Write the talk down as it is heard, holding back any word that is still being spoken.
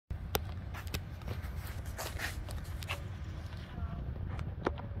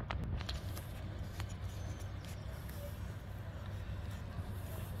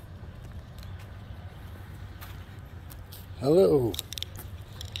Hello.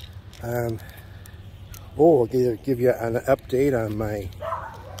 I'll give you an update on my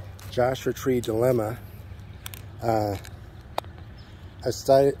Joshua Tree dilemma. I've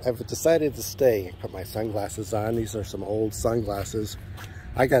decided to stay. Put my sunglasses on. These are some old sunglasses.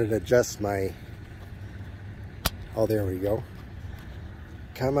 I got to adjust my... Oh, there we go.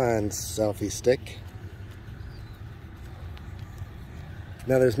 Come on, selfie stick.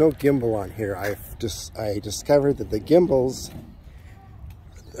 Now, there's no gimbal on here. I discovered that the gimbals,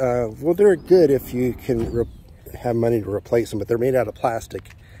 well, they're good if you can have money to replace them, but they're made out of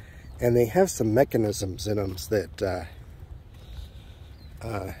plastic, and they have some mechanisms in them that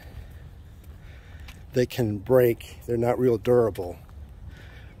they can break. They're not real durable.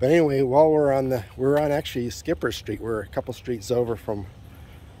 But anyway, while we're on actually Skipper Street. We're a couple streets over from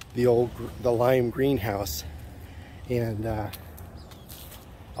the lime greenhouse, and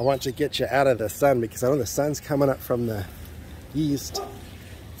I want to get you out of the sun because I know the sun's coming up from the east.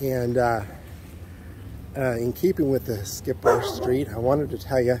 And in keeping with the Skipper Street, I wanted to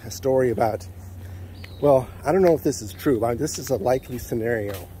tell you a story about, well, I don't know if this is true, but this is a likely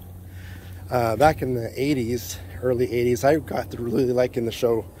scenario. Back in the 80s, early 80s, I got to really liking the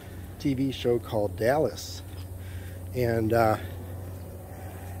TV show called Dallas. And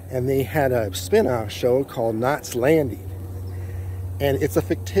they had a spin-off show called Knots Landing. And it's a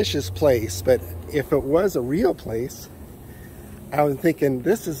fictitious place, but if it was a real place, I was thinking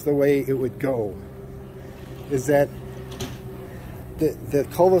this is the way it would go. Is that the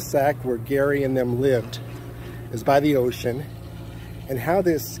cul-de-sac where Gary and them lived is by the ocean. And how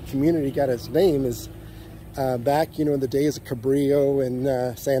this community got its name is back, in the days of Cabrillo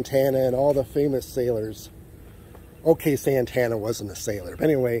and Santana and all the famous sailors. Okay, Santana wasn't a sailor, but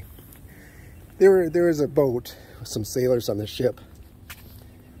anyway, there was a boat with some sailors on the ship.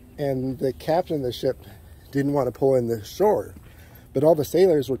 And the captain of the ship didn't want to pull in the shore. But all the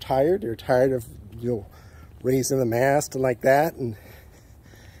sailors were tired. They were tired of, raising the mast and like that. And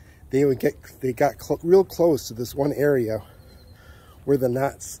they got real close to this one area where the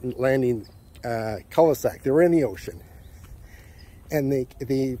Knots Landing cul-de-sac. They were in the ocean. And they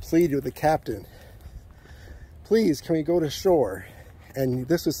pleaded with the captain, please, can we go to shore? And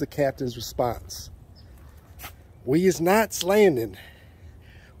this was the captain's response. We is Knots Landing.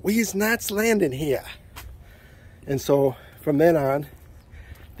 We is Knots Landing here. And so from then on,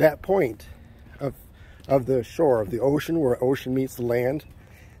 that point of the shore, of the ocean, where ocean meets the land,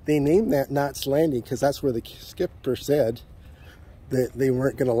 they named that Knots Landing because that's where the skipper said that they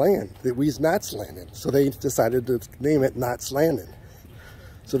weren't going to land, that we's Knots Landing. So they decided to name it Knots Landing.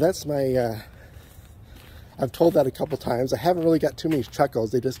 So that's my, I've told that a couple times. I haven't really got too many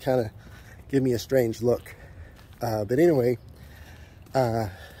chuckles. They just kind of give me a strange look. But anyway,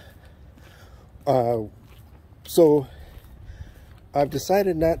 so I've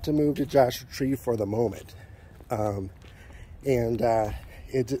decided not to move to Joshua Tree for the moment. My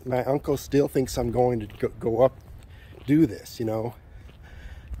uncle still thinks I'm going to go up, do this,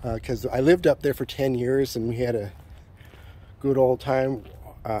 because I lived up there for 10 years and we had a good old time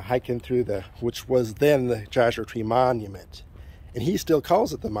hiking through which was then the Joshua Tree Monument. And he still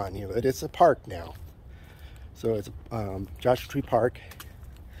calls it the monument. It's a park now. So it's Joshua Tree Park.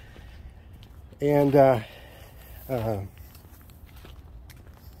 And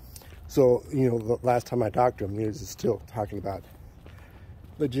so, the last time I talked to him, he was still talking about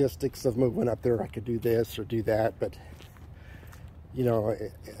logistics of moving up there. I could do this or do that, but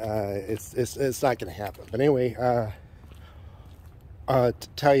it's not going to happen. But anyway, to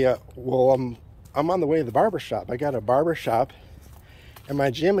tell you, well, I'm on the way to the barber shop. I got a barber shop, and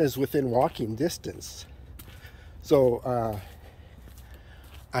my gym is within walking distance. So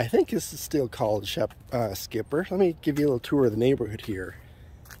I think this is still called Skipper. Let me give you a little tour of the neighborhood here.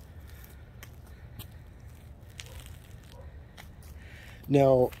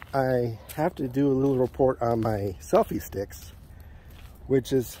 Now, I have to do a little report on my selfie sticks,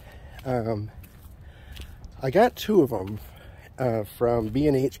 which is, I got two of them from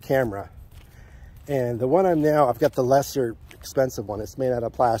B&H Camera. And the one I've got the lesser expensive one. It's made out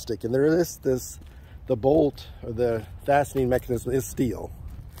of plastic. And there is the bolt, or the fastening mechanism is steel.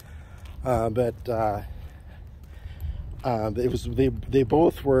 But they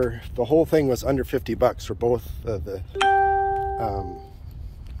both were, the whole thing was under $50 for both the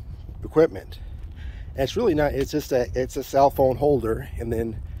equipment. And it's really not, it's a cell phone holder, and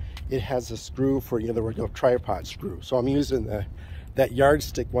then it has a screw for, the tripod screw. So I'm using that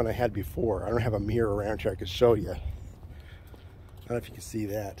yardstick one I had before. I don't have a mirror around here I could show you. I don't know if you can see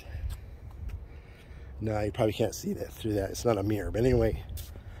that. No, you probably can't see that through that. It's not a mirror. But anyway,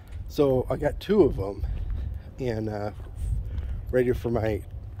 so I got two of them, and ready for my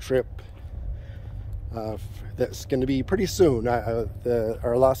trip. That's going to be pretty soon.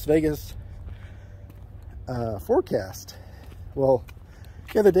 Our Las Vegas forecast. Well,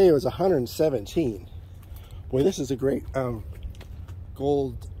 the other day it was 117. Boy, this is a great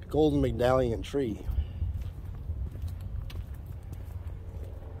golden medallion tree.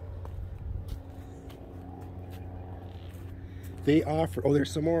 They offer, oh,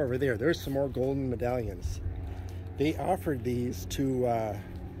 there's some more over there. There's some more golden medallions. They offered these to,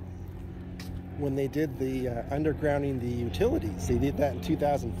 when they did the undergrounding the utilities. They did that in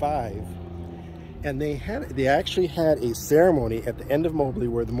 2005. And they actually had a ceremony at the end of Mobley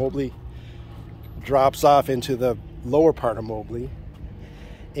where the Mobley drops off into the lower part of Mobley.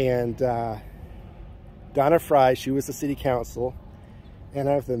 And Donna Fry, she was the city council. And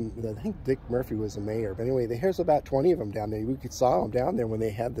I think Dick Murphy was the mayor. But anyway, there's about 20 of them down there. We saw them down there when they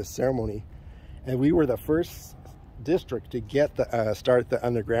had this ceremony. And we were the first district to get the start the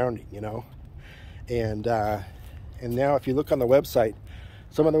undergrounding, you know. And now if you look on the website,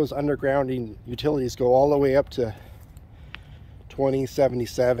 some of those undergrounding utilities go all the way up to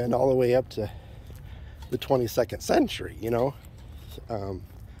 2077, all the way up to the 22nd century, you know.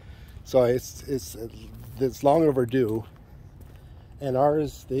 So it's long overdue. And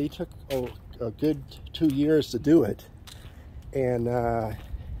ours, they took a good 2 years to do it. And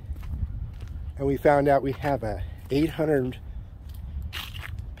we found out we have a 800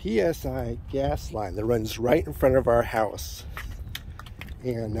 PSI gas line that runs right in front of our house.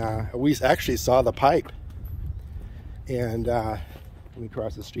 And we actually saw the pipe. And let me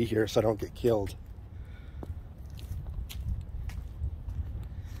cross the street here so I don't get killed.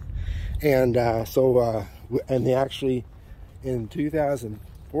 And and they actually, in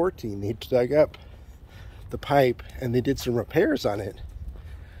 2014, they dug up the pipe and they did some repairs on it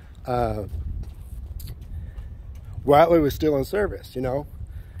while it was still in service, you know,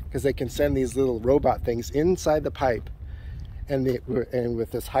 because they can send these little robot things inside the pipe, and with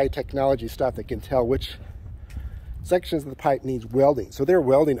this high technology stuff, they can tell which sections of the pipe needs welding. So they're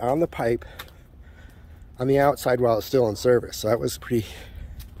welding on the pipe on the outside while it's still in service. So that was pretty.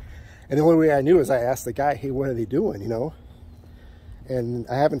 And the only way I knew is I asked the guy, hey, what are they doing, you know? And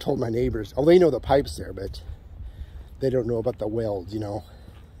I haven't told my neighbors. Oh, they know the pipe's there, but they don't know about the weld, you know.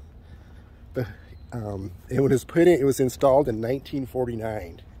 But it was installed in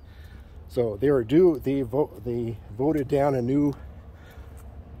 1949. So they voted down a new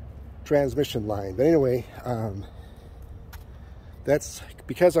transmission line. But anyway, that's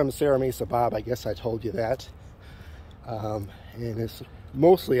because I'm Serra Mesa Bob, I guess I told you that. And it's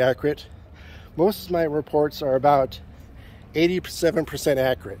mostly accurate. Most of my reports are about 87%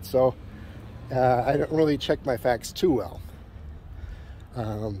 accurate, so I don't really check my facts too well.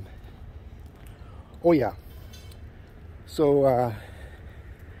 Oh yeah, so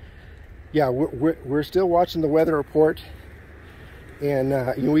yeah, we're still watching the weather report, and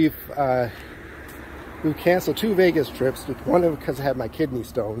you know, we've canceled 2 Vegas trips. One of because I had my kidney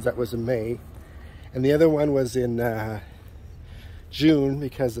stones, that was in May, and the other one was in June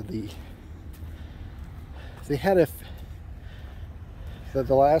because of they had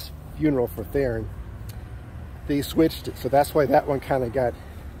the last funeral for Theron. They switched it, so that's why that one kind of got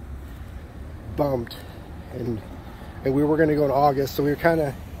bumped, and we were going to go in August, so we kind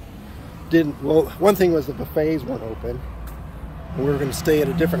of didn't. Well, one thing was the buffets weren't open, and we were going to stay at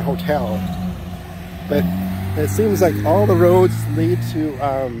a different hotel, but it seems like all the roads lead to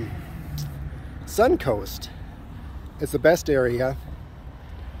Suncoast. It's the best area,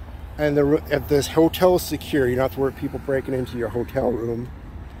 and if this hotel's secure, you don't have to worry about people breaking into your hotel room.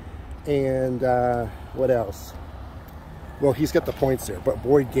 And what else? Well, he's got the points there, but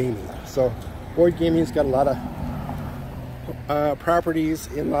Boyd Gaming. So Boyd Gaming's got a lot of properties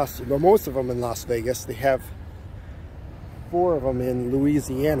in well, most of them in Las Vegas. They have 4 of them in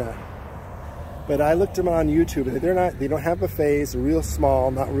Louisiana. But I looked them on YouTube, and they don't have buffets. They're real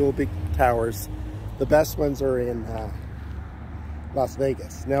small, not real big towers. The best ones are in Las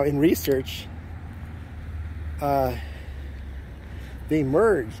Vegas. Now, in research, they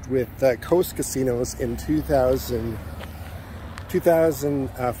merged with Coast Casinos in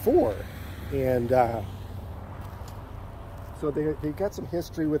 2004, and so they got some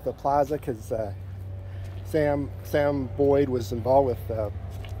history with the plaza, because Sam Boyd was involved with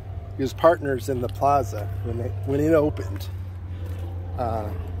his partners in the plaza when it opened.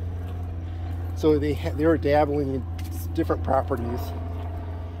 So they were dabbling in different properties,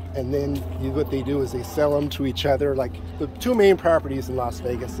 and then what they do is they sell them to each other. Like the 2 main properties in Las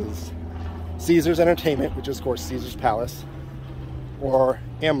Vegas is Caesars Entertainment, which is of course Caesars Palace, or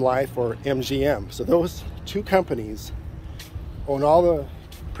M Life or MGM. So those 2 companies own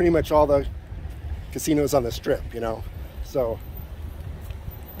pretty much all the casinos on the Strip, you know. So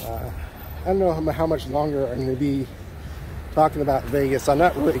I don't know how much longer I'm going to be talking about Vegas. I'm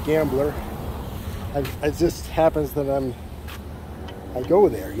not really a gambler. It just happens that I go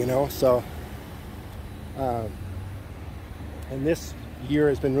there, you know. So and this year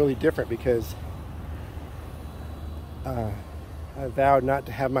has been really different because I vowed not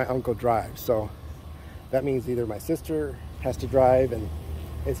to have my uncle drive. So that means either my sister has to drive, and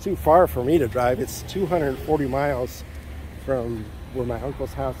it's too far for me to drive. It's 240 miles from where my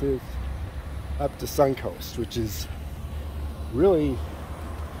uncle's house is up to Suncoast, which is really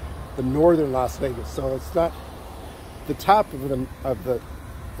the northern Las Vegas. So it's not the top of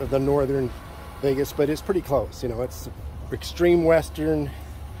the northern Vegas, but it's pretty close. You know, it's extreme western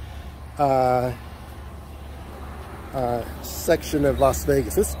section of Las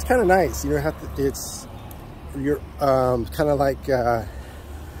Vegas. It's kind of nice. You don't have to. You're kind of like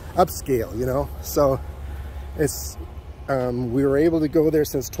upscale, you know. So it's we were able to go there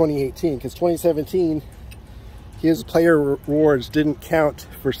since 2018, because 2017 his player rewards didn't count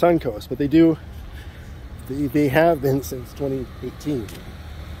for Suncoast, but they do. They have been since 2018.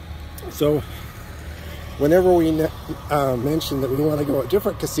 So whenever we mention that we want to go to a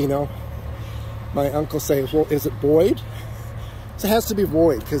different casino, my uncle says, well, is it Boyd? So it has to be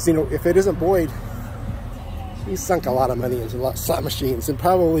Boyd, because, you know, if it isn't Boyd, he sunk a lot of money into slot machines, and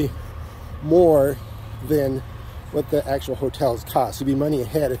probably more than what the actual hotels cost. He'd be money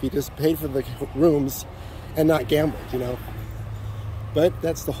ahead if he just paid for the rooms and not gambled, you know. But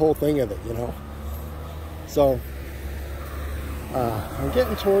that's the whole thing of it, you know. So I'm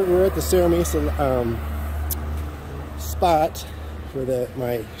getting toward, we're at the Serra Mesa spot where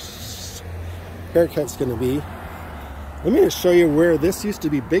my haircut's going to be. Let me just show you where this used to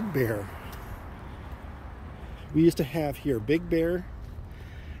be Big Bear. We used to have here Big Bear,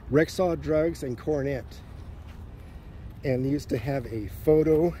 Rexall Drugs, and Coronet. And they used to have a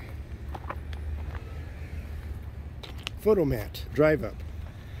photo mat drive up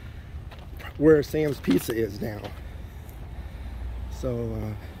where Sam's Pizza is now.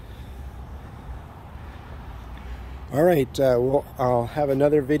 So all right, I'll have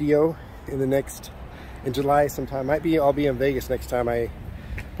another video in July sometime. I'll be in Vegas next time I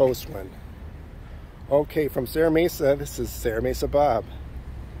post one. Okay, from Serra Mesa, this is Serra Mesa Bob.